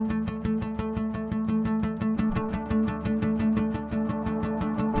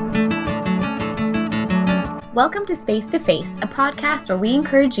Welcome to Space to Face, a podcast where we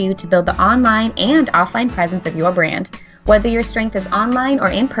encourage you to build the online and offline presence of your brand. Whether your strength is online or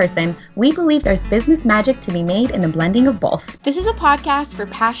in person, we believe there's business magic to be made in the blending of both. This is a podcast for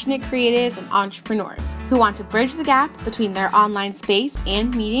passionate creatives and entrepreneurs who want to bridge the gap between their online space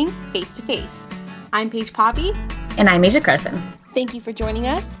and meeting face to face. I'm Paige Poppe. And I'm Croson. Thank you for joining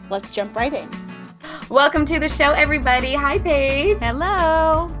us. Let's jump right in. Welcome to the show, everybody. Hi, Paige.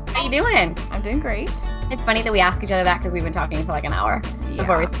 Hello. How you doing? I'm doing great. It's funny that we ask each other that because we've been talking for like an hour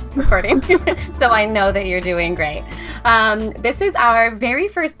before we started recording. So I know that you're doing great. This is our very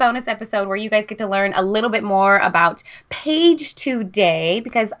first bonus episode where you guys get to learn a little bit more about Paige today,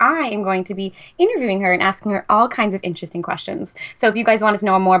 because I am going to be interviewing her and asking her all kinds of interesting questions. So if you guys wanted to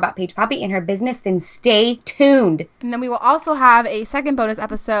know more about Paige Poppe and her business, then stay tuned. And then we will also have a second bonus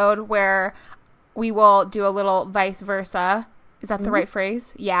episode where we will do a little vice versa. Is that the right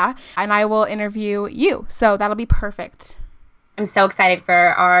phrase? Yeah. And I will interview you. So that'll be perfect. I'm so excited for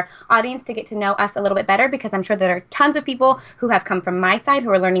our audience to get to know us a little bit better, because I'm sure there are tons of people who have come from my side who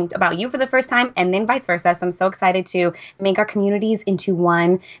are learning about you for the first time, and then vice versa. So I'm so excited to make our communities into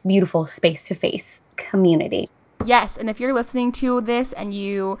one beautiful space-to-face community. Yes. And if you're listening to this and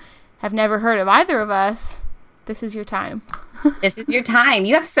you have never heard of either of us, this is your time. This is your time.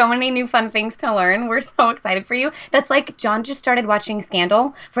 You have so many new fun things to learn. We're so excited for you. That's like John just started watching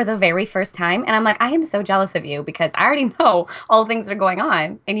Scandal for the very first time. And I'm like, I am so jealous of you because I already know all things that are going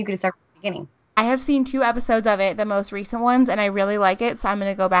on and you could start from the beginning. I have seen 2 episodes of it, the most recent ones, and I really like it. So I'm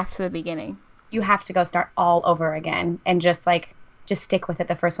going to go back to the beginning. You have to go start all over again and just stick with it.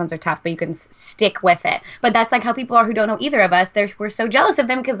 The first ones are tough, but you can stick with it. But that's like how people are who don't know either of us. We're so jealous of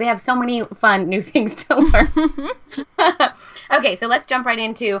them because they have so many fun new things to learn. Okay, so let's jump right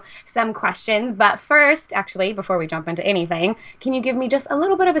into some questions. But first, actually, before we jump into anything, can you give me just a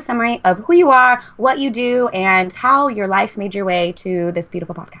little bit of a summary of who you are, what you do, and how your life made your way to this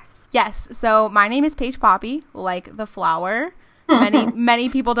beautiful podcast? Yes. So my name is Paige Poppe, like the flower. Many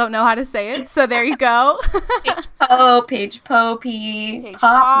people don't know how to say it, so there you go. Paige Poppe, Paige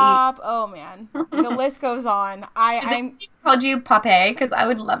Pop. Oh man, the list goes on. I called you Poppe because I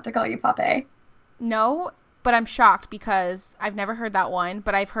would love to call you Poppe. No, but I'm shocked because I've never heard that one,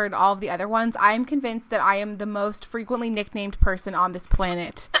 but I've heard all of the other ones. I am convinced that I am the most frequently nicknamed person on this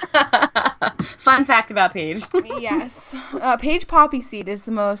planet. Fun fact about Paige. Yes, Paige Poppy Seed is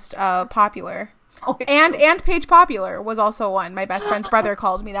the most popular. Oh, and Paige Popular was also one. My best friend's brother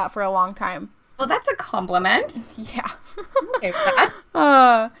called me that for a long time. Well, that's a compliment. Yeah. Okay,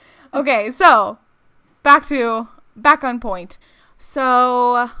 okay, so back on point.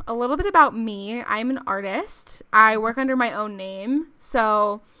 So a little bit about me. I'm an artist. I work under my own name.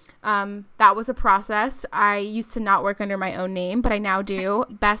 So that was a process. I used to not work under my own name, but I now do.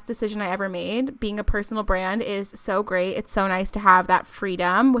 Best decision I ever made. Being a personal brand is so great. It's so nice to have that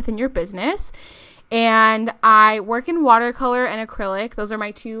freedom within your business. And I work in watercolor and acrylic. Those are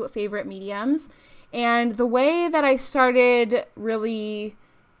my 2 favorite mediums. And the way that I started really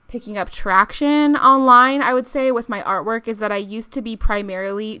picking up traction online, I would say, with my artwork is that I used to be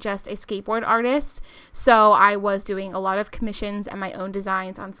primarily just a skateboard artist. So I was doing a lot of commissions and my own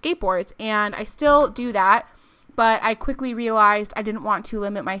designs on skateboards. And I still do that. But I quickly realized I didn't want to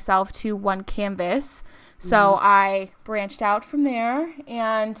limit myself to one canvas. So I branched out from there,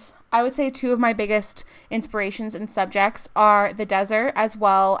 and I would say 2 of my biggest inspirations and subjects are the desert as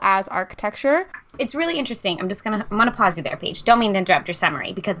well as architecture. It's really interesting. I'm gonna pause you there, Paige. Don't mean to interrupt your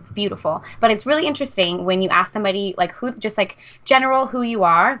summary because it's beautiful. But it's really interesting when you ask somebody general who you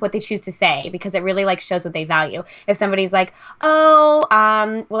are, what they choose to say, because it really shows what they value. If somebody's like, well,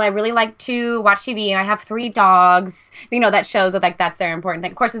 I really like to watch TV and I have 3 dogs, that shows that that's their important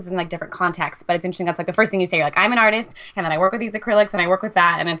thing. Of course, this is in different contexts, but it's interesting. That's the first thing you say. You're like, I'm an artist, and then I work with these acrylics and I work with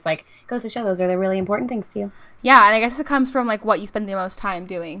that, and it's goes to show those are the really important things to you. Yeah, and I guess it comes from what you spend the most time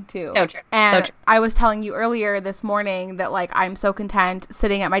doing too. So true. And so true. I was telling you earlier this morning that I'm so content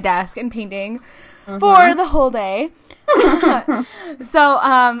sitting at my desk and painting for the whole day. So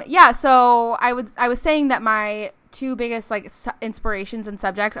I was saying that my 2 biggest inspirations and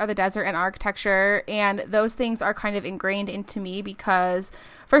subjects are the desert and architecture, and those things are kind of ingrained into me because,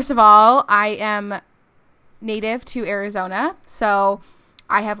 first of all, I am native to Arizona, so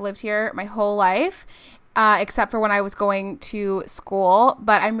I have lived here my whole life. Except for when I was going to school,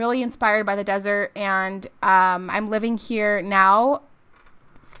 but I'm really inspired by the desert, and I'm living here now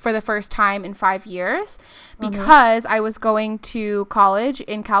for the first time in 5 years because I was going to college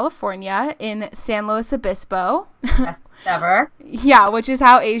in California in San Luis Obispo. Best ever. Yeah, which is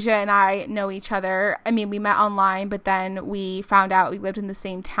how Asia and I know each other. I mean, we met online, but then we found out we lived in the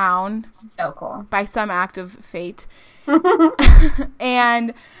same town. So cool. By some act of fate.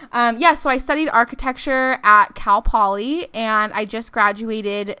 And so I studied architecture at Cal Poly, and I just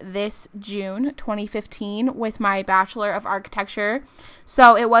graduated this June 2015 with my Bachelor of Architecture.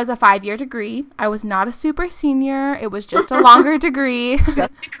 So it was a 5-year degree. I was not a super senior. It was just a longer degree.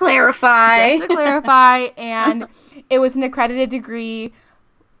 Just to clarify. And it was an accredited degree.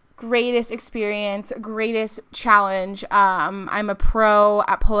 Greatest experience, greatest challenge. I'm a pro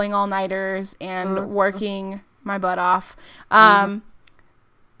at pulling all-nighters and working my butt off. I'm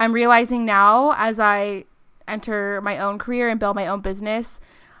realizing now as I enter my own career and build my own business,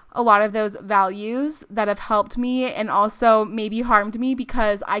 a lot of those values that have helped me and also maybe harmed me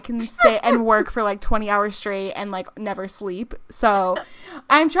because I can sit and work for like 20 hours straight and like never sleep. So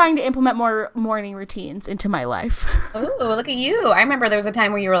I'm trying to implement more morning routines into my life. Ooh, look at you. I remember there was a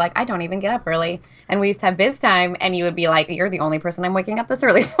time where you were like, I don't even get up early. And we used to have biz time and you would be like, you're the only person I'm waking up this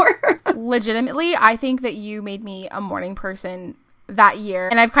early for. Legitimately, I think that you made me a morning person that year,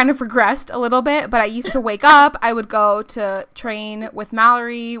 and I've kind of regressed a little bit, but I used to wake up, I would go to train with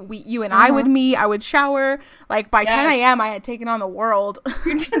Mallory, you and I would meet, I would shower, like by 10 a.m. I had taken on the world.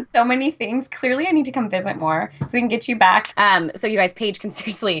 You did so many things. Clearly I need to come visit more so we can get you back. So you guys, Paige can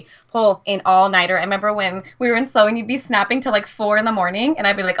seriously pull an all-nighter. I remember when we were in Slow and you'd be snapping till like 4 a.m. and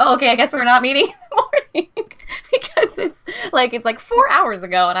I'd be like, oh, okay, I guess we're not meeting in the morning. Because it's like 4 hours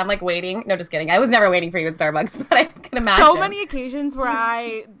ago and I'm like waiting. No, just kidding. I was never waiting for you at Starbucks, but I can imagine. So many occasions where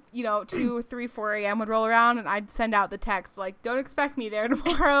I, 2, 3, 4 a.m. would roll around and I'd send out the text like, don't expect me there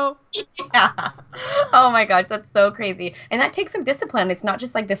tomorrow. Yeah. Oh my gosh, that's so crazy. And that takes some discipline. It's not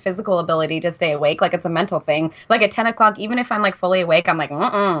just like the physical ability to stay awake. Like it's a mental thing. Like at 10 o'clock, even if I'm like fully awake, I'm like,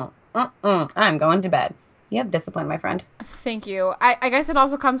 I'm going to bed. You have discipline, my friend. Thank you. I guess it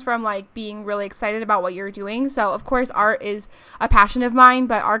also comes from like being really excited about what you're doing. So of course art is a passion of mine,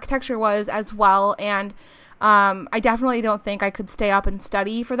 but architecture was as well. And I definitely don't think I could stay up and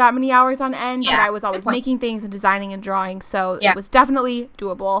study for that many hours on end, but I was always making things and designing and drawing. So it was definitely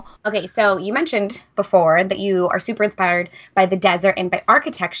doable. Okay. So you mentioned before that you are super inspired by the desert and by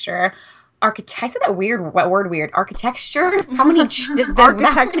architecture. I said that weird architecture. How many just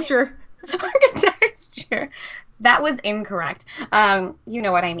architecture? Architecture. That was incorrect. You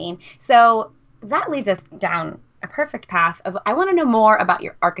know what I mean. So that leads us down a perfect path of I want to know more about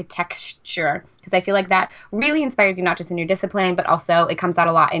your architecture because I feel like that really inspired you not just in your discipline but also it comes out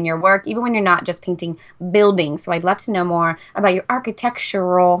a lot in your work even when you're not just painting buildings. So I'd love to know more about your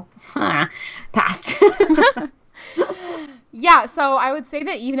architectural past. Yeah, so I would say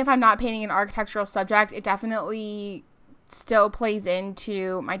that even if I'm not painting an architectural subject, it definitely still plays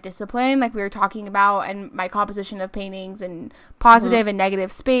into my discipline like we were talking about and my composition of paintings and positive and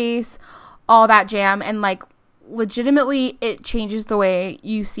negative space, all that jam, and like legitimately it changes the way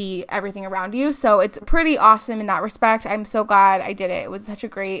you see everything around you. So it's pretty awesome in that respect. I'm so glad I did it. It was such a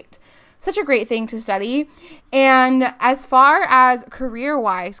great thing to study. And as far as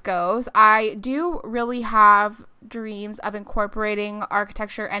career-wise goes, I do really have dreams of incorporating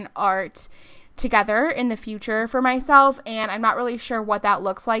architecture and art together in the future for myself, and I'm not really sure what that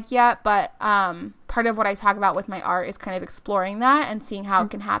looks like yet, but part of what I talk about with my art is kind of exploring that and seeing how it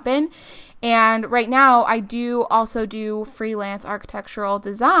can happen. And right now I do also do freelance architectural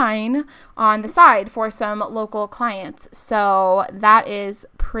design on the side for some local clients, so that is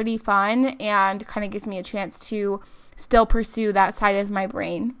pretty fun and kind of gives me a chance to still pursue that side of my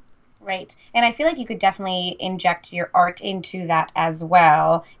brain. Right. And I feel like you could definitely inject your art into that as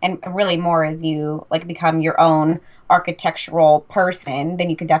well. And really more as you like become your own architectural person, then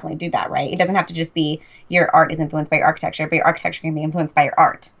you could definitely do that, right? It doesn't have to just be your art is influenced by your architecture, but your architecture can be influenced by your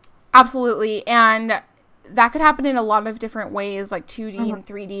art. Absolutely. And that could happen in a lot of different ways, like 2D and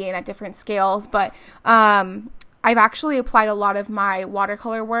 3D and at different scales. But I've actually applied a lot of my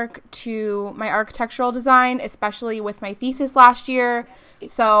watercolor work to my architectural design, especially with my thesis last year.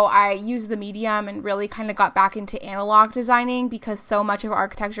 So I used the medium and really kind of got back into analog designing because so much of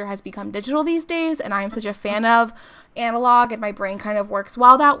architecture has become digital these days, and I am such a fan of analog, and my brain kind of works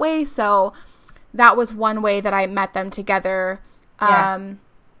well that way. So that was one way that I met them together.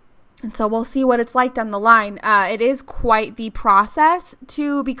 And so we'll see what it's like down the line. It is quite the process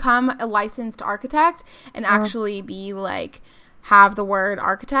to become a licensed architect and actually be like, have the word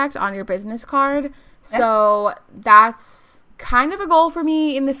architect on your business card. So that's kind of a goal for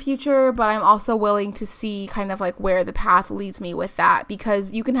me in the future, but I'm also willing to see kind of like where the path leads me with that,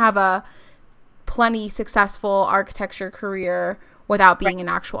 because you can have a plenty successful architecture career without being an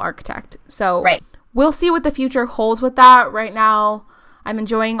actual architect. So we'll see what the future holds with that. Right now, I'm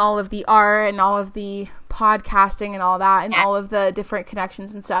enjoying all of the art and all of the podcasting and all that, and all of the different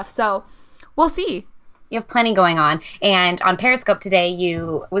connections and stuff. So we'll see. You have plenty going on. And on Periscope today,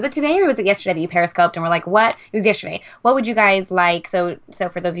 was it today or was it yesterday that you Periscoped and were like, what? It was yesterday. What would you guys like? So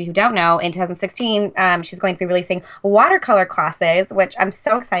for those of you who don't know, in 2016, she's going to be releasing watercolor classes, which I'm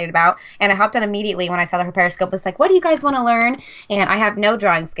so excited about. And I hopped on immediately when I saw that her Periscope was like, what do you guys want to learn? And I have no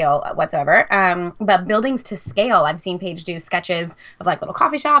drawing skill whatsoever. But buildings to scale, I've seen Paige do sketches of like little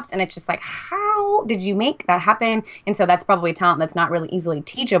coffee shops. And it's just like, how did you make that happen? And so that's probably a talent that's not really easily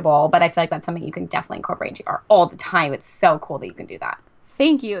teachable, but I feel like that's something you can definitely incorporate into art all the time. It's so cool that you can do that.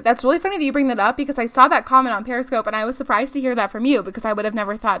 Thank you. That's really funny that you bring that up, because I saw that comment on Periscope and I was surprised to hear that from you, because I would have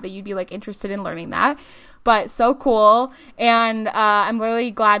never thought that you'd be like interested in learning that. But so cool. And I'm really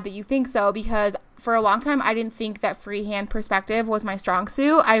glad that you think so, because for a long time I didn't think that freehand perspective was my strong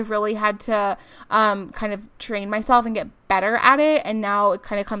suit. I've really had to kind of train myself and get better at it, and now it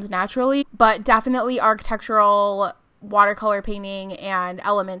kind of comes naturally. But definitely architectural watercolor painting and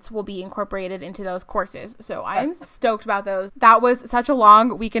elements will be incorporated into those courses. So I'm stoked about those. That was such a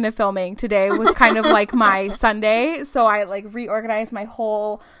long weekend of filming. Today was kind of like my Sunday. So I like reorganized my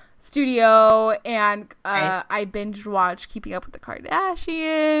whole studio, and Nice. I binge watched Keeping Up with the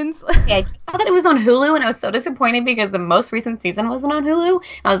Kardashians. Yeah, I just saw that it was on Hulu, and I was so disappointed because the most recent season wasn't on Hulu.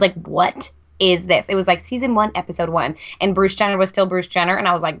 And I was like, what is this? It was like season 1, episode 1, and Bruce Jenner was still Bruce Jenner, and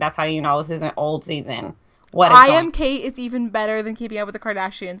I was like, that's how you know this is an old season. What is I going Am Kate is even better than Keeping Up with the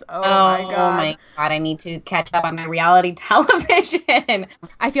Kardashians. Oh Oh my God. my God, I need to catch up on my reality television.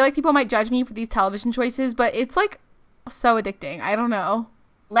 I feel like people might judge me for these television choices, but it's like so addicting. I don't know.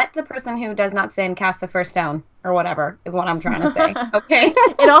 Let the person who does not sin cast the first stone, or whatever is what I'm trying to say. Okay.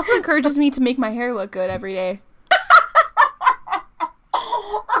 It also encourages me to make my hair look good every day.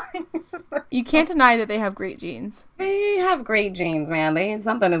 You can't deny that they have great genes. They have great genes, man.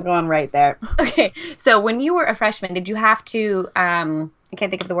 Something is going right there. Okay, so when you were a freshman, did you have to, I can't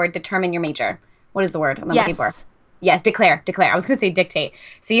think of the word, determine your major? What is the word I'm looking for? Yes, declare. I was going to say dictate.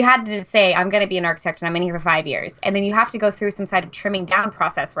 So you had to say, I'm going to be an architect and I'm in here for 5 years. And then you have to go through some sort of trimming down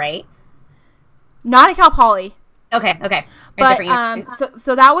process, right? Not at Cal Poly. Okay. But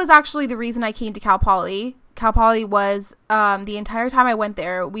so that was actually the reason I came to Cal Poly. Cal Poly was, the entire time I went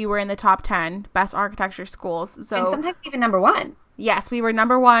there, we were in the top 10 best architecture schools. So, and sometimes even number 1. Yes, we were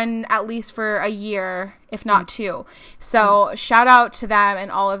number 1 at least for a year, if not 2. So shout out to them and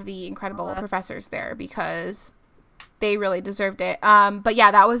all of the incredible professors there, because they really deserved it. But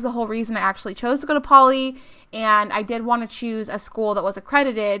yeah, that was the whole reason I actually chose to go to Poly. And I did want to choose a school that was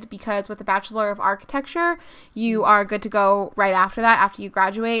accredited, because with a Bachelor of Architecture, you are good to go right after that, after you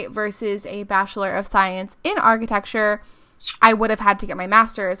graduate, versus a Bachelor of Science in Architecture. I would have had to get my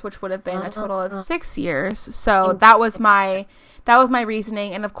master's, which would have been a total of 6 years. So that was my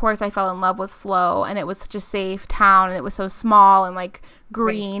reasoning. And of course I fell in love with SLO, and it was such a safe town, and it was so small and like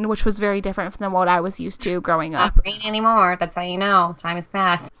green, which was very different from what I was used to growing up. Not green anymore. That's how you know time has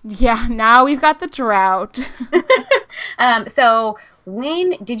passed. Yeah, now we've got the drought. So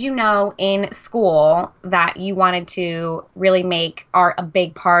when did you know in school that you wanted to really make art a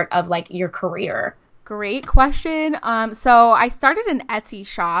big part of like your career? Great question. So I started an Etsy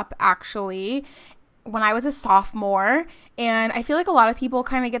shop actually when I was a sophomore, and I feel like a lot of people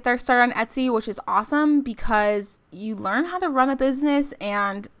kind of get their start on Etsy, which is awesome because you learn how to run a business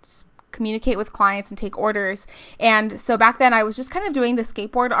and communicate with clients and take orders. And so back then I was just kind of doing the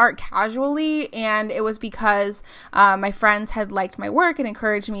skateboard art casually, and it was because my friends had liked my work and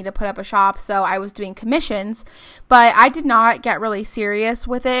encouraged me to put up a shop, so I was doing commissions. But I did not get really serious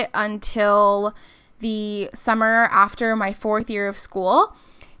with it until the summer after my 4th year of school.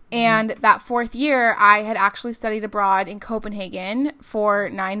 And that 4th year, I had actually studied abroad in Copenhagen for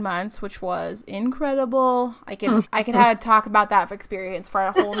 9 months, which was incredible. I could talk about that experience for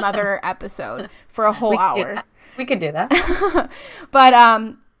a whole nother episode for a whole hour. We could do that.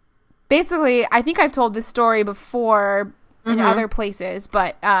 But basically, I think I've told this story before in other places,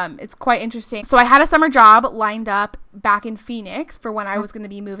 but it's quite interesting. So I had a summer job lined up back in Phoenix for when I was going to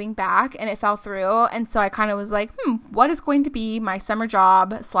be moving back, and it fell through. And so I kind of was like, what is going to be my summer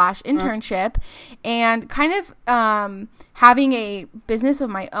job / internship? And kind of having a business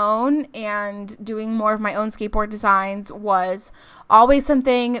of my own and doing more of my own skateboard designs was always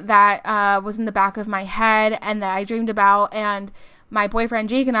something that was in the back of my head and that I dreamed about. And my boyfriend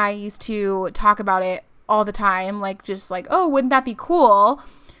Jake and I used to talk about it all the time, like just like, oh, wouldn't that be cool?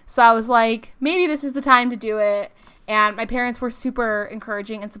 So I was like, maybe this is the time to do it. And my parents were super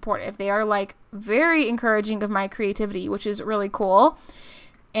encouraging and supportive. They are like very encouraging of my creativity, which is really cool.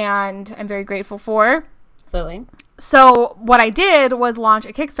 And I'm very grateful for. Absolutely. So what I did was launch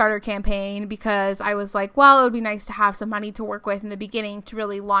a Kickstarter campaign because I was like, well, it would be nice to have some money to work with in the beginning to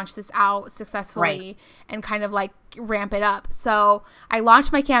really launch this out successfully and kind of like ramp it up. So I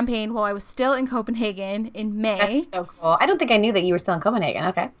launched my campaign while I was still in Copenhagen in May. That's so cool. I don't think I knew that you were still in Copenhagen.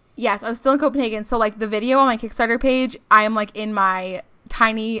 Okay. Yes, I was still in Copenhagen. So like the video on my Kickstarter page, I am like in my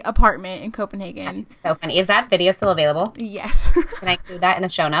tiny apartment in Copenhagen. That's so funny. Is that video still available? Yes. Can I include that in the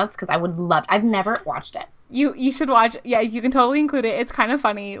show notes? Because I would love. I've never watched it. You should watch. Yeah, you can totally include it. It's kind of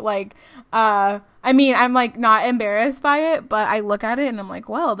funny. Like, I mean, I'm like not embarrassed by it, but I look at it and I'm like,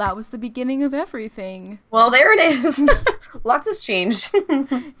 well, that was the beginning of everything. Well, there it is. Lots has changed.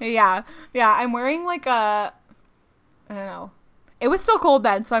 Yeah. I'm wearing like I don't know. It was still cold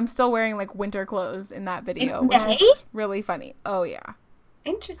then, so I'm still wearing like winter clothes in that video, which is really funny. Oh yeah.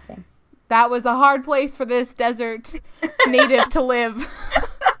 Interesting. That was a hard place for this desert native to live.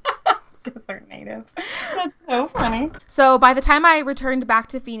 Desert native. That's so funny. So by the time I returned back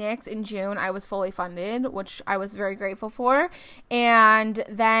to Phoenix in June, I was fully funded, which I was very grateful for. And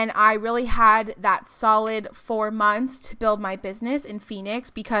then I really had that solid 4 months to build my business in Phoenix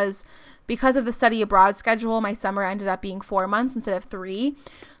because of the study abroad schedule, my summer ended up being 4 months instead of 3.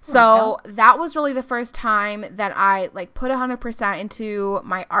 So that was really the first time that I like put 100% into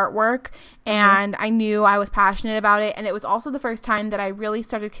my artwork, and I knew I was passionate about it. And it was also the first time that I really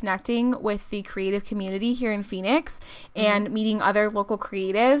started connecting with the creative community here in Phoenix and meeting other local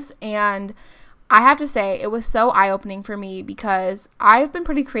creatives. And I have to say, it was so eye-opening for me because I've been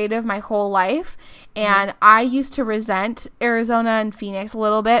pretty creative my whole life, and I used to resent Arizona and Phoenix a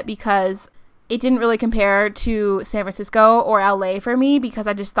little bit because it didn't really compare to San Francisco or LA for me because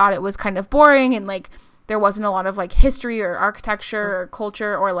I just thought it was kind of boring and like there wasn't a lot of like history or architecture or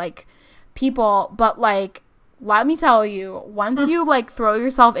culture or like people. But like, let me tell you, once you like throw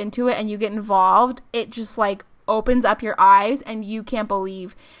yourself into it and you get involved, it just like opens up your eyes and you can't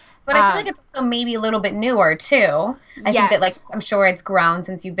believe. But I feel like it's also maybe a little bit newer too. I think that like I'm sure it's grown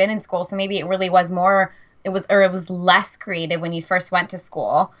since you've been in school, so maybe it really was more. It was less creative when you first went to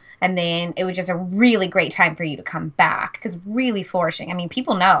school, and then it was just a really great time for you to come back because really flourishing. I mean,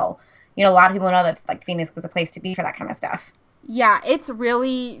 people know, a lot of people know that like Phoenix was a place to be for that kind of stuff. Yeah, it's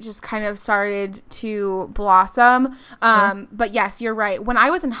really just kind of started to blossom. But yes, you're right. When I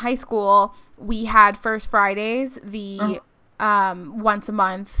was in high school, we had First Fridays, the once a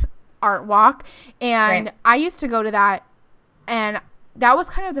month art walk, and I used to go to that, and that was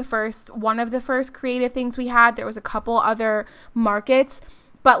kind of one of the first creative things we had. There was a couple other markets,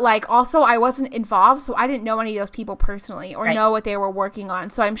 but like also I wasn't involved, so I didn't know any of those people personally or know what they were working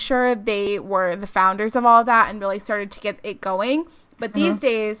on. So I'm sure they were the founders of all of that and really started to get it going. But these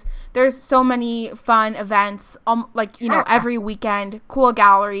days, there's so many fun events, every weekend, cool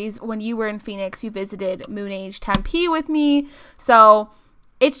galleries. When you were in Phoenix, you visited Moon Age Tempe with me. So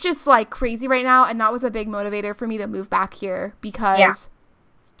it's just like crazy right now. And that was a big motivator for me to move back here because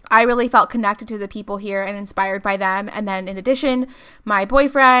I really felt connected to the people here and inspired by them. And then in addition, my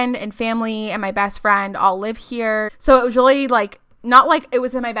boyfriend and family and my best friend all live here. So it was really like, not like it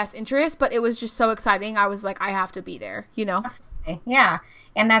was in my best interest, but it was just so exciting. I was like, I have to be there, Absolutely. Yeah.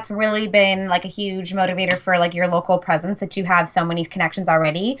 And that's really been like a huge motivator for like your local presence, that you have so many connections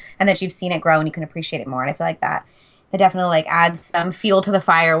already and that you've seen it grow and you can appreciate it more. And I feel like that it definitely like adds some fuel to the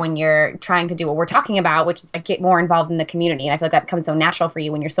fire when you're trying to do what we're talking about, which is like get more involved in the community. And I feel like that becomes so natural for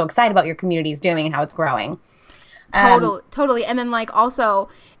you when you're so excited about your community is doing and how it's growing. Totally. And then like also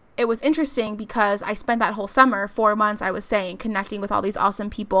it was interesting because I spent that whole summer, 4 months, I was saying, connecting with all these awesome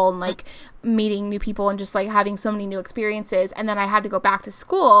people and like meeting new people and just like having so many new experiences. And then I had to go back to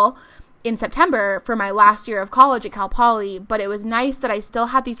school in September for my last year of college at Cal Poly, but it was nice that I still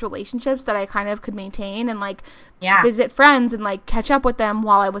had these relationships that I kind of could maintain and like visit friends and like catch up with them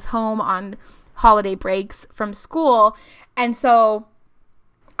while I was home on holiday breaks from school. And so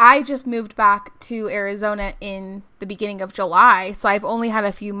I just moved back to Arizona in the beginning of July, so I've only had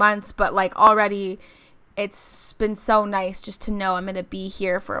a few months, but like already it's been so nice just to know I'm going to be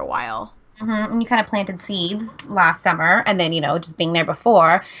here for a while. And you kind of planted seeds last summer and then, just being there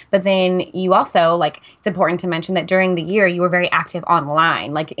before. But then you also, like, it's important to mention that during the year you were very active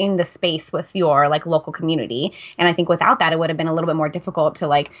online, like in the space with your like local community. And I think without that, it would have been a little bit more difficult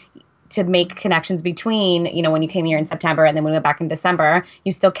to make connections between, when you came here in September and then when we went back in December,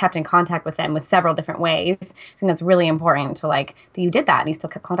 you still kept in contact with them with several different ways. I think that's really important to like that you did that and you still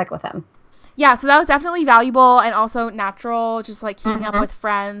kept contact with them. Yeah, so that was definitely valuable and also natural, just like keeping up with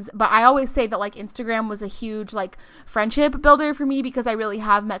friends. But I always say that like Instagram was a huge like friendship builder for me because I really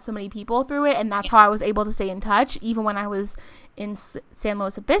have met so many people through it. And that's how I was able to stay in touch even when I was in San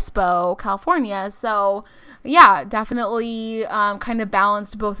Luis Obispo, California. So yeah, definitely kind of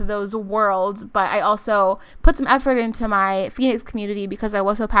balanced both of those worlds. But I also put some effort into my Phoenix community because I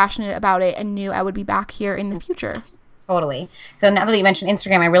was so passionate about it and knew I would be back here in the future. Totally. So now that you mentioned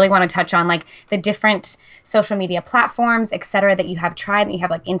Instagram, I really want to touch on like the different social media platforms, et cetera, that you have tried, that you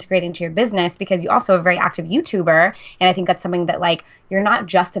have like integrated into your business, because you also are a very active YouTuber. And I think that's something that like, you're not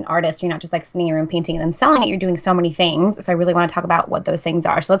just an artist. You're not just like sitting in your room painting and then selling it. You're doing so many things. So I really want to talk about what those things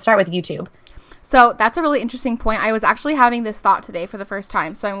are. So let's start with YouTube. So that's a really interesting point. I was actually having this thought today for the first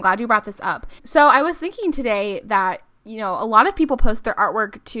time. So I'm glad you brought this up. So I was thinking today that a lot of people post their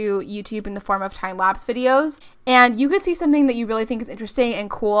artwork to YouTube in the form of time-lapse videos, and you could see something that you really think is interesting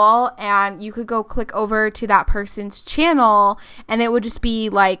and cool, and you could go click over to that person's channel, and it would just be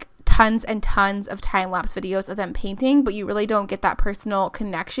like tons and tons of time-lapse videos of them painting, but you really don't get that personal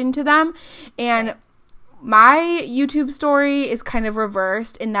connection to them. And my YouTube story is kind of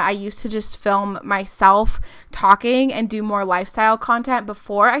reversed in that I used to just film myself talking and do more lifestyle content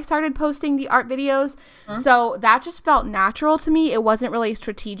before I started posting the art videos. So that just felt natural to me. It wasn't really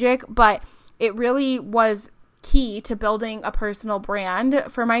strategic, but it really was key to building a personal brand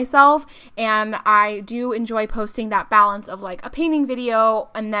for myself. And I do enjoy posting that balance of like a painting video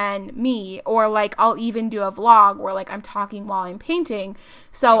and then me, or like I'll even do a vlog where like I'm talking while I'm painting.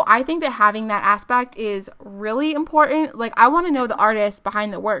 So I think that having that aspect is really important. Like I want to know the artist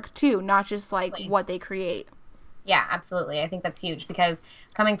behind the work too, not just like what they create. Yeah, absolutely. I think that's huge, because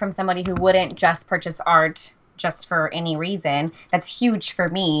coming from somebody who wouldn't just purchase art just for any reason, that's huge for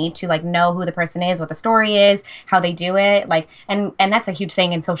me to like know who the person is, what the story is, how they do it, like, and that's a huge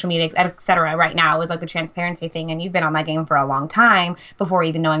thing in social media, etc. right now, is like the transparency thing. And you've been on that game for a long time before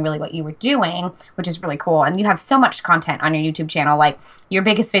even knowing really what you were doing, which is really cool. And you have so much content on your YouTube channel. Like your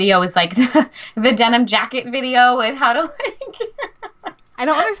biggest video is like the denim jacket video with how to like I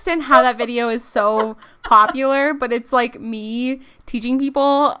don't understand how that video is so popular, but it's like me teaching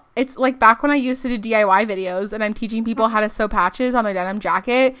people. It's like back when I used to do DIY videos and I'm teaching people how to sew patches on their denim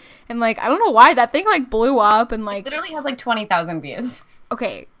jacket. And like, I don't know why that thing like blew up and like. It literally has like 20,000 views.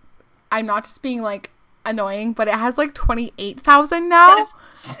 Okay. I'm not just being like annoying, but it has like 28,000 now. That is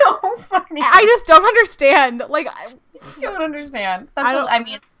so funny. I just don't understand. Like, I don't understand. I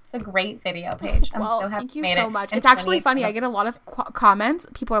mean, it's a great video, Paige. I'm so happy. Thank you so much. It's actually funny. I get a lot of comments.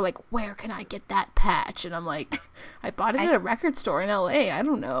 People are like, "Where can I get that patch?" And I'm like, "I bought it at a record store in LA. I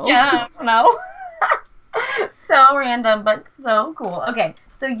don't know." Yeah, I don't know. So random, but so cool. Okay,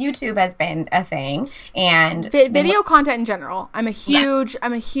 so YouTube has been a thing, and video content in general. I'm a huge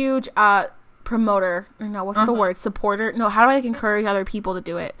promoter. No, what's the word? Supporter. No, how do I encourage other people to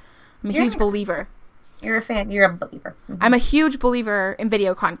do it? I'm a huge believer. You're a fan. You're a believer. I'm a huge believer in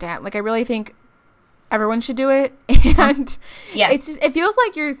video content. Like, I really think everyone should do it. And it feels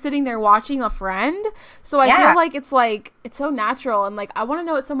like you're sitting there watching a friend. So I feel like it's so natural. And like, I want to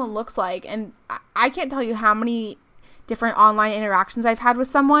know what someone looks like. And I can't tell you how many different online interactions I've had with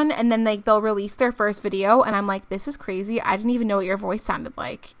someone. And then like they'll release their first video. And I'm like, this is crazy. I didn't even know what your voice sounded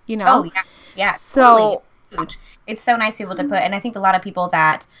like, you know? Oh, yeah. So totally. It's so nice people to put. And I think a lot of people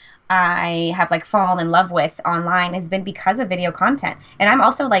that I have like fallen in love with online has been because of video content. And I'm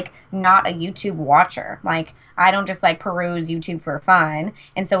also like not a YouTube watcher. Like I don't just like peruse YouTube for fun.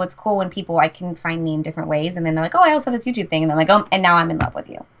 And so it's cool when I can find me in different ways. And then they're like, oh, I also have this YouTube thing. And they're like, oh, and now I'm in love with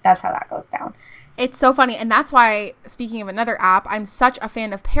you. That's how that goes down. It's so funny. And that's why, speaking of another app, I'm such a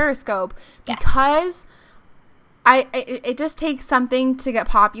fan of Periscope, because it just takes something to get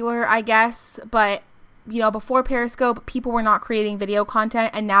popular, I guess. But before Periscope, people were not creating video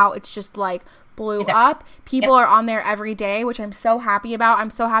content, and now it's just like blew up. People are on there every day, which I'm so happy about.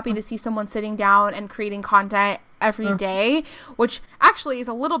 I'm so happy to see someone sitting down and creating content every day, which actually is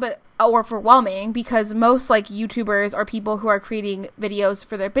a little bit overwhelming, because most like YouTubers or people who are creating videos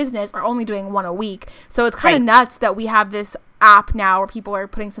for their business are only doing one a week. So it's kind of nuts that we have this app now where people are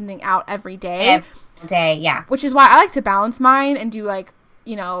putting something out every day. Which is why I like to balance mine and do like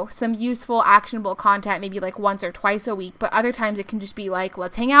some useful, actionable content maybe like once or twice a week. But other times it can just be like,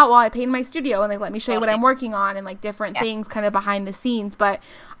 let's hang out while I paint my studio and like let me show you what I'm working on, and like different things kind of behind the scenes. But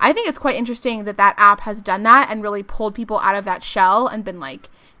I think it's quite interesting that app has done that and really pulled people out of that shell and been like,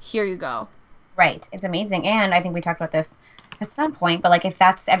 here you go. Right. It's amazing. And I think we talked about this at some point, but like if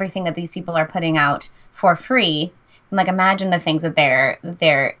that's everything that these people are putting out for free, And like imagine the things that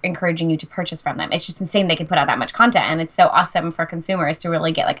they're encouraging you to purchase from them. It's just insane they can put out that much content, and it's so awesome for consumers to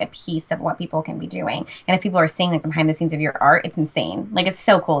really get like a piece of what people can be doing. And if people are seeing like the behind the scenes of your art, it's insane. Like it's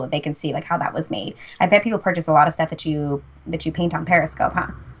so cool that they can see like how that was made. I bet people purchase a lot of stuff that you paint on Periscope, huh?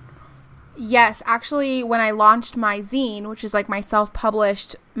 Yes, actually, when I launched my zine, which is like my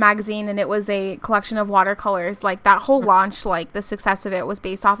self-published magazine, and it was a collection of watercolors, like that whole launch, like the success of it was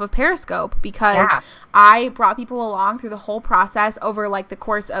based off of Periscope, because I brought people along through the whole process over like the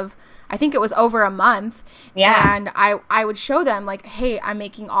course of, I think it was over a month. Yeah. And I would show them like, hey, I'm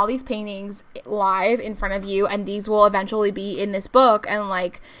making all these paintings live in front of you, and these will eventually be in this book. And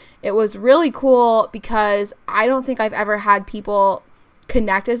like, it was really cool because I don't think I've ever had people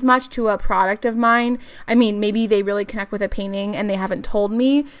connect as much to a product of mine. I mean, maybe they really connect with a painting and they haven't told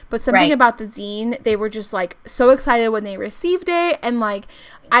me, but something about the zine, they were just like so excited when they received it. And like,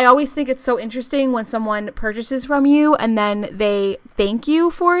 I always think it's so interesting when someone purchases from you and then they thank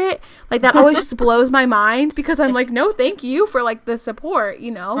you for it. Like that always just blows my mind, because I'm like, no, thank you for like the support,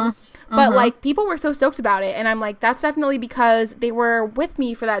 you know? Mm-hmm. But like people were so stoked about it, and I'm like, that's definitely because they were with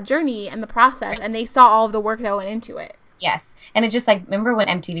me for that journey and the process, and they saw all of the work that went into it. Yes. And it's just like, remember when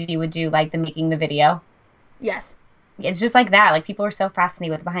MTV would do like the making the video? Yes. It's just like that. Like people are so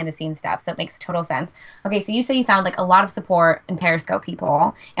fascinated with behind the scenes stuff. So it makes total sense. Okay. So you say you found like a lot of support in Periscope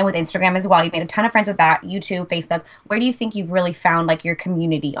people, and with Instagram as well. You made a ton of friends with that, YouTube, Facebook. Where do you think you've really found like your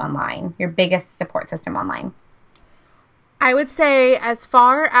community online, your biggest support system online? I would say as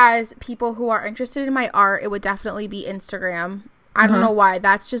far as people who are interested in my art, it would definitely be Instagram. I don't know why.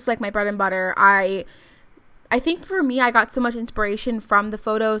 That's just like my bread and butter. I think for me, I got so much inspiration from the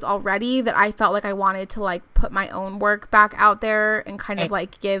photos already that I felt like I wanted to like put my own work back out there and kind of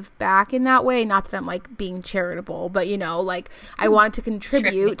like give back in that way. Not that I'm like being charitable, but you know, like I wanted to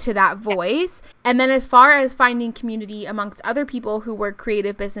contribute to that voice. And then as far as finding community amongst other people who were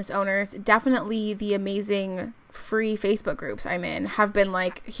creative business owners, definitely the amazing free Facebook groups I'm in have been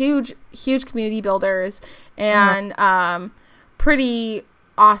like huge community builders, and pretty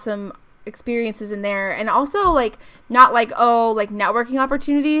awesome experiences in there. And also like not like like networking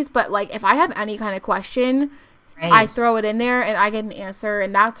opportunities, but like if I have any kind of question, I throw it in there and I get an answer,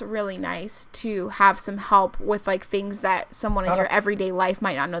 and that's really nice to have some help with like things that someone in your everyday life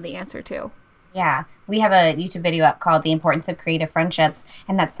might not know the answer to. Yeah, we have a YouTube video up called The Importance of Creative Friendships,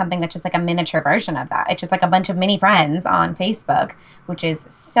 and that's something that's just like a miniature version of that. It's just like a bunch of mini friends on Facebook, which is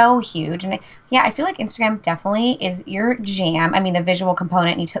so huge. And yeah, I feel like Instagram definitely is your jam. I mean, the visual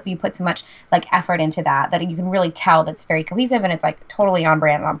component, you put so much like effort into that you can really tell that's very cohesive, and it's like totally on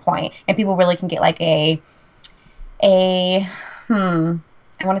brand and on point, and people really can get like I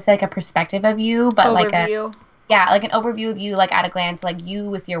want to say like a perspective of you, but overview. Like an overview of you, like at a glance, like you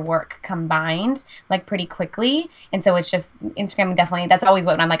with your work combined, like pretty quickly. And so it's just Instagram definitely, that's always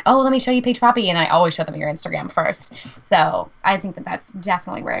when I'm like, oh, let me show you Paige Poppe. And then I always show them your Instagram first. So I think that's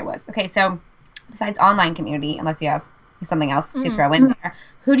definitely where I was. Okay, so besides online community, unless you have something else to throw in there,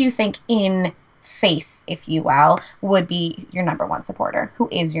 who do you think in face, if you will, would be your number one supporter? Who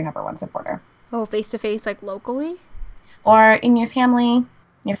is your number one supporter? Oh, face-to-face, like locally? Or in your family,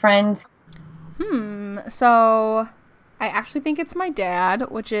 your friends? So I actually think it's my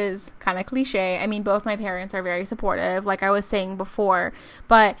dad, which is kind of cliche. I mean, both my parents are very supportive, like I was saying before,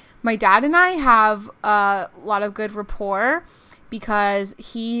 but my dad and I have a lot of good rapport because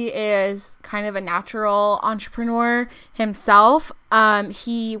he is kind of a natural entrepreneur himself.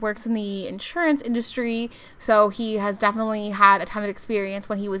 He works in the insurance industry, so he has definitely had a ton of experience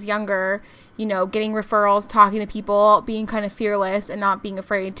when he was younger, you know, getting referrals, talking to people, being kind of fearless and not being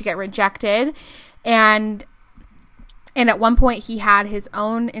afraid to get rejected. And at one point he had his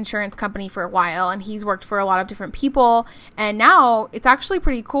own insurance company for a while, and he's worked for a lot of different people. And now it's actually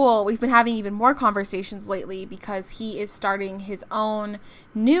pretty cool. We've been having even more conversations lately because he is starting his own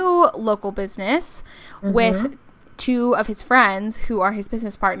new local business with two of his friends who are his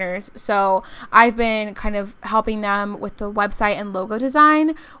business partners. So I've been kind of helping them with the website and logo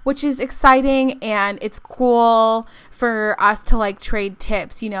design, which is exciting, and it's cool for us to like trade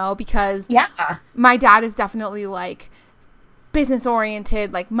tips, you know, because my dad is definitely like business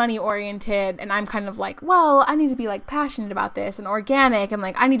oriented, like money oriented, and I'm kind of like, well, I need to be like passionate about this and organic, and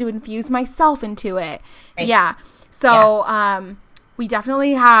like I need to infuse myself into it. So we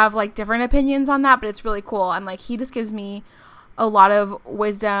definitely have like different opinions on that, but it's really cool. And like he just gives me a lot of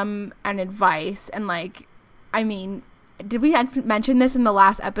wisdom and advice. And like, I mean, did we mention this in the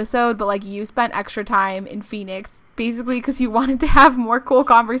last episode, but like you spent extra time in Phoenix basically because you wanted to have more cool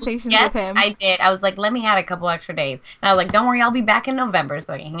conversations with him. Yes, I did. I was like, let me add a couple extra days. And I was like, don't worry, I'll be back in November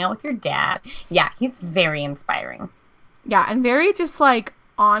so I can hang out with your dad. Yeah, he's very inspiring. Yeah, and very just like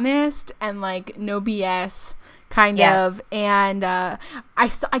honest and like no BS kind of. And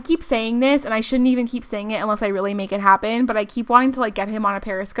I keep saying this, and I shouldn't even keep saying it unless I really make it happen, but I keep wanting to like get him on a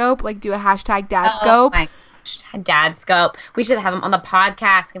Periscope, like do a hashtag Dadscope. Oh my gosh, Dadscope. We should have him on the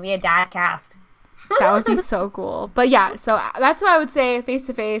podcast. It could be a dadcast. That would be so cool. But yeah, so that's what I would say face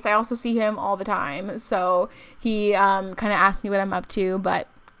to face. I also see him all the time, so he kind of asks me what I'm up to, but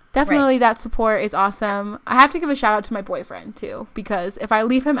definitely that support is awesome. I have to give a shout out to my boyfriend too, because if I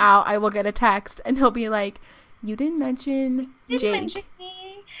leave him out, I will get a text and he'll be like, you didn't mention Jake. Mention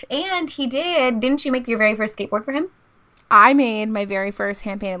me. And he did. Didn't you make your very first skateboard for him? I made my very first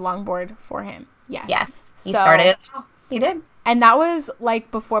hand-painted longboard for him. Yes. He started it. He did. And that was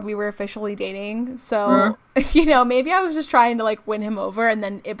like before we were officially dating. So, you know, maybe I was just trying to like win him over, and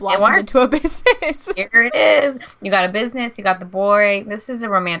then it blossomed into a business. Here it is. You got a business. You got the boy. This is a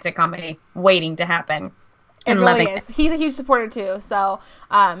romantic comedy waiting to happen. It really is. He's a huge supporter too. So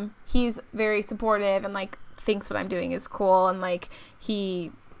he's very supportive and like thinks what I'm doing is cool. And like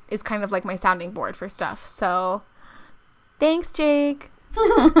he is kind of like my sounding board for stuff. So thanks, Jake.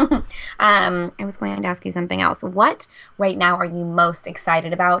 I was going to ask you something else. What right now are you most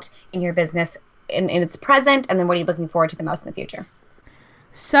excited about in your business in its present, and then what are you looking forward to the most in the future?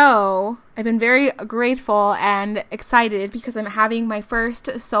 So I've been very grateful and excited because I'm having my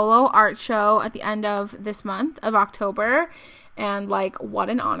first solo art show at the end of this month of October, and like what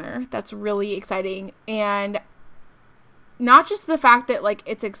an honor. That's really exciting. And not just the fact that like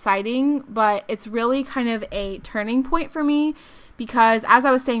it's exciting, but it's really kind of a turning point for me. Because as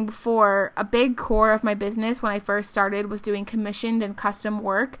I was saying before, a big core of my business when I first started was doing commissioned and custom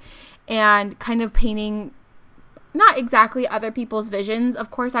work and kind of painting not exactly other people's visions.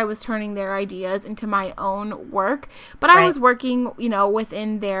 Of course, I was turning their ideas into my own work, but I was working, you know,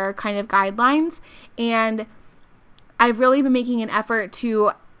 within their kind of guidelines. And I've really been making an effort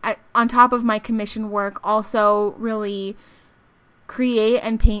to, on top of my commission work, also really create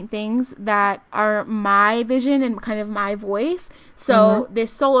and paint things that are my vision and kind of my voice. So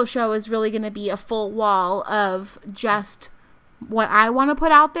this solo show is really going to be a full wall of just what I want to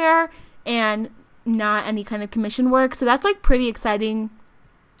put out there and not any kind of commission work. So that's like pretty exciting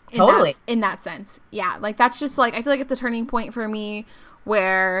in that sense. Yeah, like that's just like, I feel like it's a turning point for me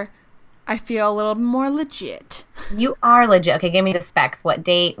where I feel a little more legit. You are legit. Okay, give me the specs. What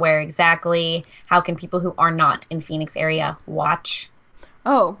date? Where exactly? How can people who are not in Phoenix area watch?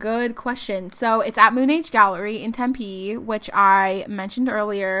 Oh, good question. So it's at Moon Age Gallery in Tempe, which I mentioned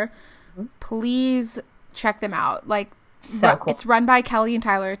earlier. Please check them out. Like, so cool. It's run by Kelly and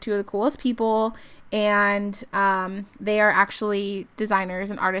Tyler, two of the coolest people, and they are actually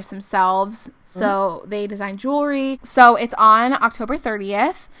designers and artists themselves. So they design jewelry. So it's on October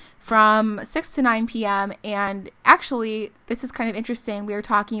 30th. From 6 to 9 p.m. And actually, this is kind of interesting. We were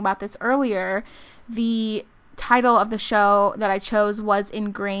talking about this earlier. The title of the show that I chose was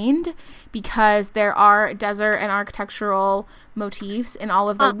Ingrained because there are desert and architectural motifs in all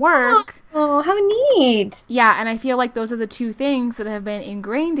of the work. Oh, how neat. Yeah, and I feel like those are the two things that have been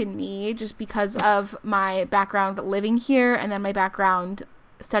ingrained in me just because of my background living here and then my background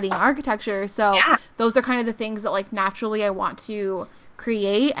studying architecture. So those are kind of the things that like naturally I want to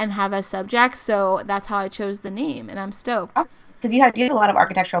create and have as subjects, so that's how I chose the name, and I'm stoked. Because you have a lot of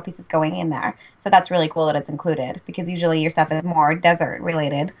architectural pieces going in there, so that's really cool that it's included, because usually your stuff is more desert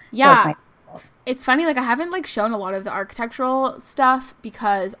related. Yeah, so it's nice. It's funny, like I haven't like shown a lot of the architectural stuff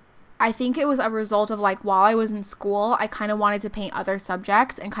because I think it was a result of like while I was in school, I kind of wanted to paint other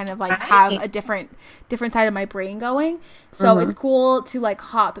subjects and kind of like have a different side of my brain going. So it's cool to like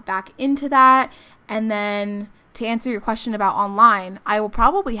hop back into that. And then to answer your question about online, I will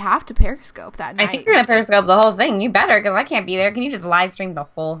probably have to Periscope that night. I think you're going to Periscope the whole thing. You better, because I can't be there. Can you just live stream the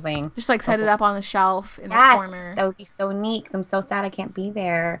whole thing? Just like set it up on the shelf in the corner. That would be so neat, because I'm so sad I can't be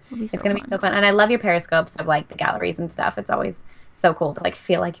there. It's going to be so fun. And I love your Periscopes of like the galleries and stuff. It's always so cool to like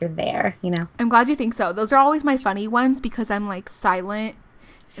feel like you're there, you know? I'm glad you think so. Those are always my funny ones because I'm like silent.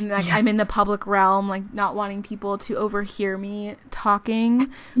 And like I'm in the public realm, like not wanting people to overhear me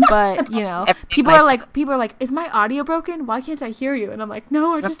talking. But you know, people are like, is my audio broken? Why can't I hear you? And I'm like,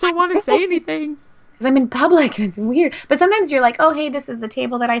 no, I just don't want to say anything. Because I'm in public and it's weird. But sometimes you're like, oh, hey, this is the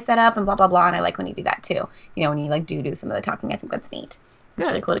table that I set up and blah, blah, blah. And I like when you do that too. You know, when you like do some of the talking, I think that's neat. It's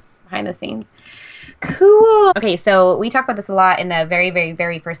really cool to be behind the scenes. Cool. Okay, so we talked about this a lot in the very, very,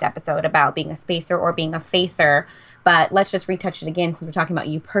 very first episode about being a spacer or being a facer. But let's just retouch it again since we're talking about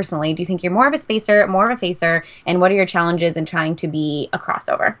you personally. Do you think you're more of a spacer, more of a facer? And what are your challenges in trying to be a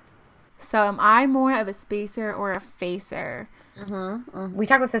crossover? So am I more of a spacer or a facer? We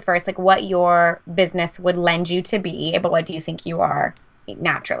talked about this first, like what your business would lend you to be, but what do you think you are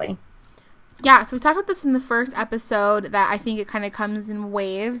naturally? Yeah, so we talked about this in the first episode that I think it kind of comes in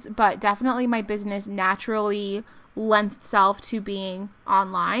waves, but definitely my business naturally lends itself to being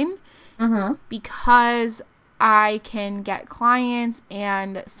online because I can get clients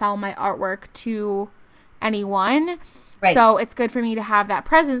and sell my artwork to anyone. Right. So it's good for me to have that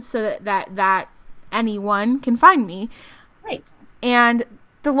presence so that anyone can find me. Right. And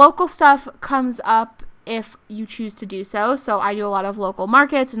the local stuff comes up if you choose to do so. So I do a lot of local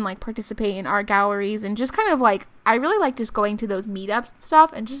markets and like participate in art galleries and just kind of like, I really like just going to those meetups and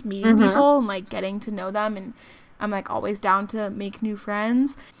stuff and just meeting people and like getting to know them. And I'm like always down to make new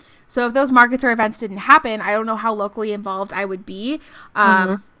friends. So if those markets or events didn't happen, I don't know how locally involved I would be.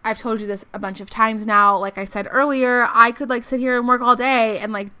 I've told you this a bunch of times now. Like I said earlier, I could like sit here and work all day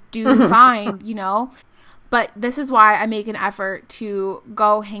and like do fine, you know. But this is why I make an effort to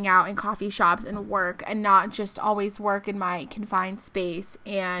go hang out in coffee shops and work and not just always work in my confined space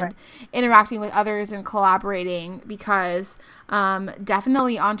and interacting with others and collaborating because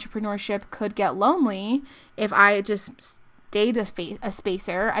definitely entrepreneurship could get lonely if I just stayed a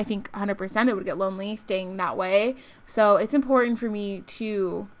spacer. I think 100% it would get lonely staying that way. So it's important for me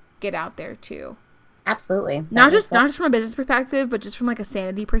to get out there too. Absolutely. Not just from a business perspective, but just from like a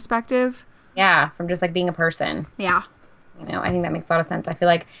sanity perspective. Yeah, from just like being a person. Yeah. You know, I think that makes a lot of sense. I feel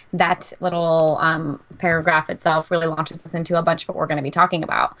like that little paragraph itself really launches us into a bunch of what we're going to be talking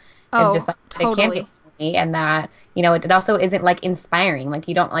about. Oh, it's just like, totally. It can't be lonely, and that, you know, it also isn't like inspiring. Like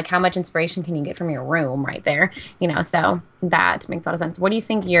you don't like how much inspiration can you get from your room right there? You know, so that makes a lot of sense. What do you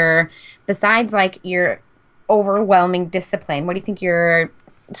think besides like your overwhelming discipline, what do you think your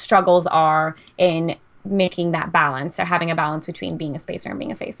struggles are in making that balance or having a balance between being a spacer and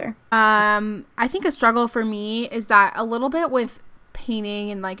being a facer? I think a struggle for me is that a little bit with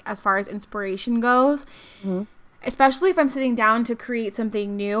painting and like as far as inspiration goes, especially if I'm sitting down to create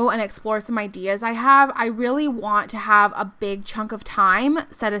something new and explore some ideas I have, I really want to have a big chunk of time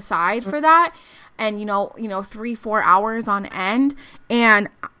set aside for that. And, you know, 3-4 hours on end. And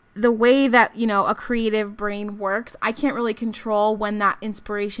the way that, you know, a creative brain works, I can't really control when that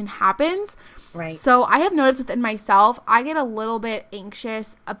inspiration happens. Right. So I have noticed within myself, I get a little bit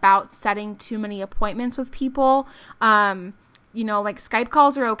anxious about setting too many appointments with people. You know, like Skype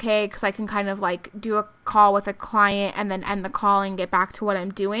calls are okay because I can kind of like do a call with a client and then end the call and get back to what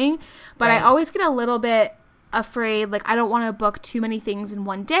I'm doing. But I always get a little bit afraid, like I don't want to book too many things in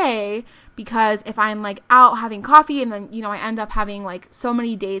one day because if I'm like out having coffee and then, you know, I end up having like so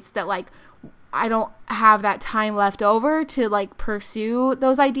many dates that like I don't have that time left over to like pursue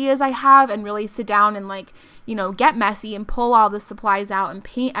those ideas I have and really sit down and like, you know, get messy and pull all the supplies out and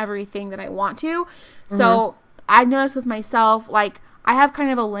paint everything that I want to. So I've noticed with myself, like I have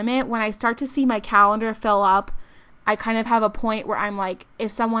kind of a limit when I start to see my calendar fill up. I kind of have a point where I'm like,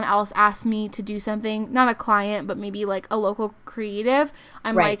 if someone else asks me to do something, not a client, but maybe like a local creative,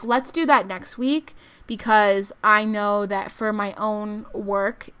 I'm like, let's do that next week because I know that for my own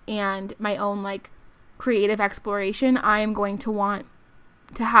work and my own like creative exploration, I am going to want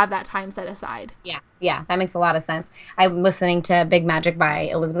to have that time set aside. Yeah, that makes a lot of sense. I'm listening to Big Magic by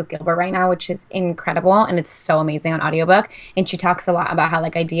Elizabeth Gilbert right now, which is incredible, and it's so amazing on audiobook. And she talks a lot about how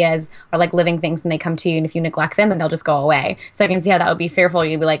like ideas are like living things and they come to you, and if you neglect them, then they'll just go away. So I can see how that would be fearful.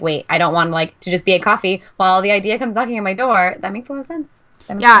 You'd be like, wait, I don't want like to just be at coffee while the idea comes knocking at my door. That makes a lot of sense.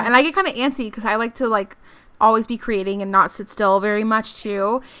 Yeah, and I get kind of antsy because I like to like always be creating and not sit still very much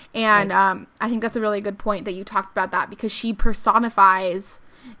too. And I think that's a really good point that you talked about that because she personifies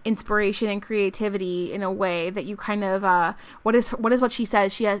inspiration and creativity in a way that you kind of what she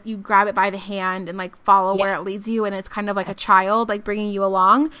says, you grab it by the hand and like follow where it leads you, and it's kind of like a child like bringing you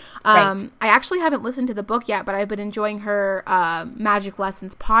along. I actually haven't listened to the book yet, but I've been enjoying her Magic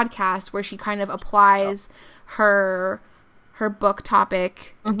Lessons podcast where she kind of applies her book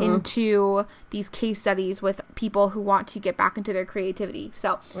topic into these case studies with people who want to get back into their creativity.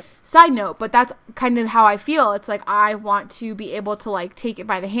 So side note, but that's kind of how I feel. It's like I want to be able to like take it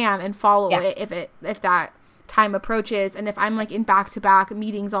by the hand and follow it if that time approaches. And if I'm like in back-to-back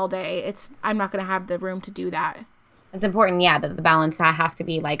meetings all day, I'm not going to have the room to do that. It's important, that the balance has to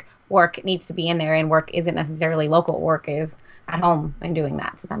be like work needs to be in there and work isn't necessarily local. Work is at home and doing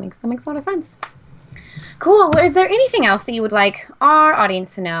that. So that makes a lot of sense. Cool. Well, is there anything else that you would like our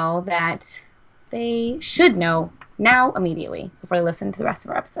audience to know that they should know now immediately before they listen to the rest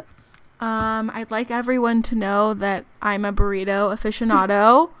of our episodes? I'd like everyone to know that I'm a burrito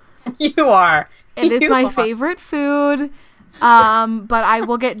aficionado. You are. It is my favorite food. But I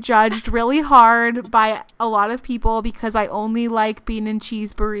will get judged really hard by a lot of people because I only like bean and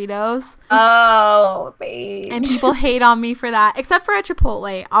cheese burritos. Oh, Paige. And people hate on me for that, except for at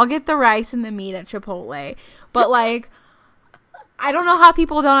Chipotle. I'll get the rice and the meat at Chipotle. But, like, I don't know how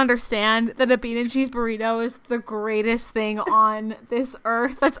people don't understand that a bean and cheese burrito is the greatest thing on this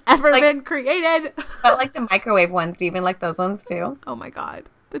earth that's ever been created. But, like, the microwave ones, do you even like those ones, too? Oh, my God.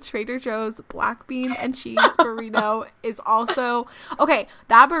 The Trader Joe's black bean and cheese burrito is also... Okay,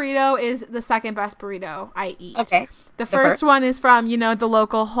 that burrito is the second best burrito I eat. Okay. The first one is from, the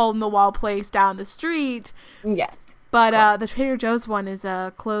local hole-in-the-wall place down the street. Yes. But the Trader Joe's one is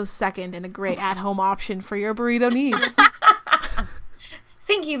a close second and a great at-home option for your burrito needs.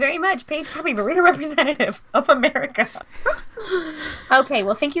 Thank you very much, Paige Poppe, burrito representative of America. Okay,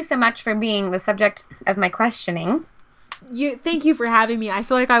 well, thank you so much for being the subject of my questioning. Thank you for having me. I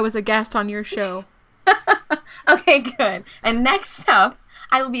feel like I was a guest on your show. Okay, good. And next up,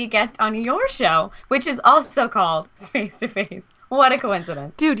 I will be a guest on your show, which is also called Space to Face. What a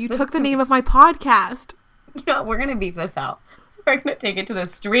coincidence. Dude, you took the name of my podcast. You know what? We're going to beef this out. We're going to take it to the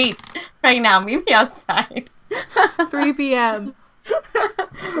streets right now. Meet me outside. 3 p.m.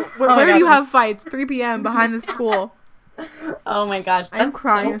 Where do you have fights? 3 p.m. behind the school. Oh my gosh. That's I'm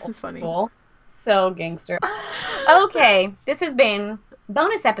crying. So this is funny. Cool. So gangster. Okay, this has been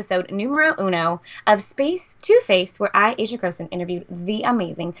bonus episode numero uno of Space to Face, where I, Asia Croson, interviewed the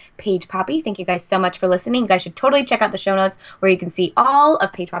amazing Paige Poppe. Thank you guys so much for listening. You guys should totally check out the show notes where you can see all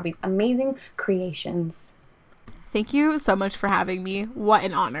of Paige Poppe's amazing creations. Thank you so much for having me. What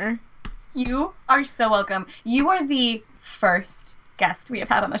an honor. You are so welcome. You are the first guest we have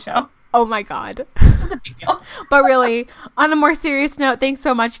had on the show. Oh my God. This is a big deal. But really, on a more serious note, thanks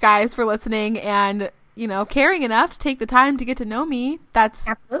so much, guys, for listening and, caring enough to take the time to get to know me. That's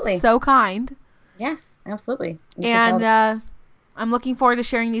absolutely so kind. Yes, absolutely. And I'm looking forward to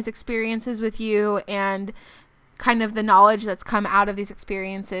sharing these experiences with you and kind of the knowledge that's come out of these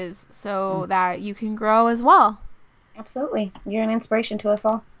experiences so that you can grow as well. Absolutely. You're an inspiration to us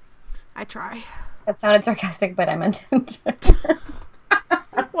all. I try. That sounded sarcastic, but I meant it.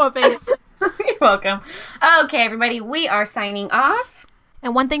 Well, thanks. You're welcome. Okay, everybody, we are signing off.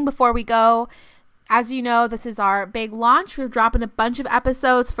 And one thing before we go, as you know, this is our big launch. We're dropping a bunch of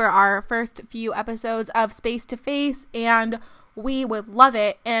episodes for our first few episodes of Space to Face, and we would love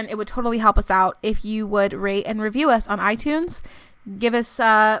it, and it would totally help us out if you would rate and review us on iTunes. Give us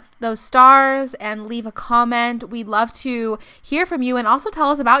those stars and leave a comment. We'd love to hear from you and also tell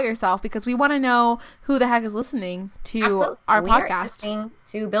us about yourself because we want to know who the heck is listening to our podcast. We are listening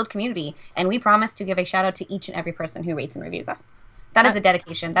to build community, and we promise to give a shout out to each and every person who rates and reviews us. That is a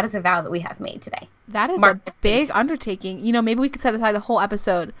dedication. That is a vow that we have made today. That is a big undertaking. Maybe we could set aside a whole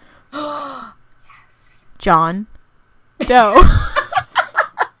episode. Yes. John Doe.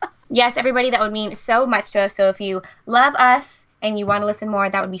 Yes, everybody, that would mean so much to us. So if you love us and you want to listen more,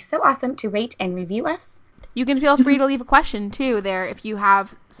 that would be so awesome to rate and review us. You can feel free to leave a question, too, there if you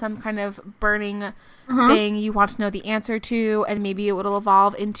have some kind of burning thing you want to know the answer to, and maybe it will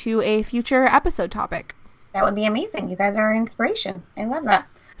evolve into a future episode topic. That would be amazing. You guys are our inspiration. I love that.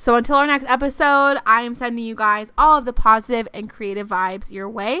 So until our next episode, I am sending you guys all of the positive and creative vibes your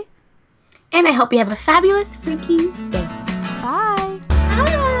way. And I hope you have a fabulous freaking day. Bye.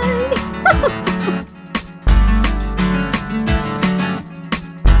 Bye.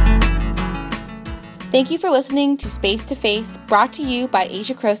 Thank you for listening to Space to Face, brought to you by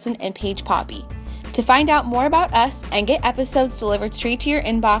Asia Croson and Paige Poppe. To find out more about us and get episodes delivered straight to your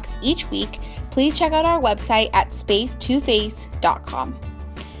inbox each week, please check out our website at spacetoface.com.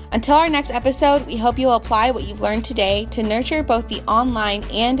 Until our next episode, we hope you'll apply what you've learned today to nurture both the online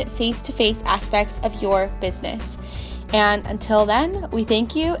and face-to-face aspects of your business. And until then, we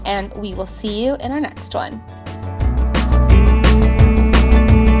thank you and we will see you in our next one.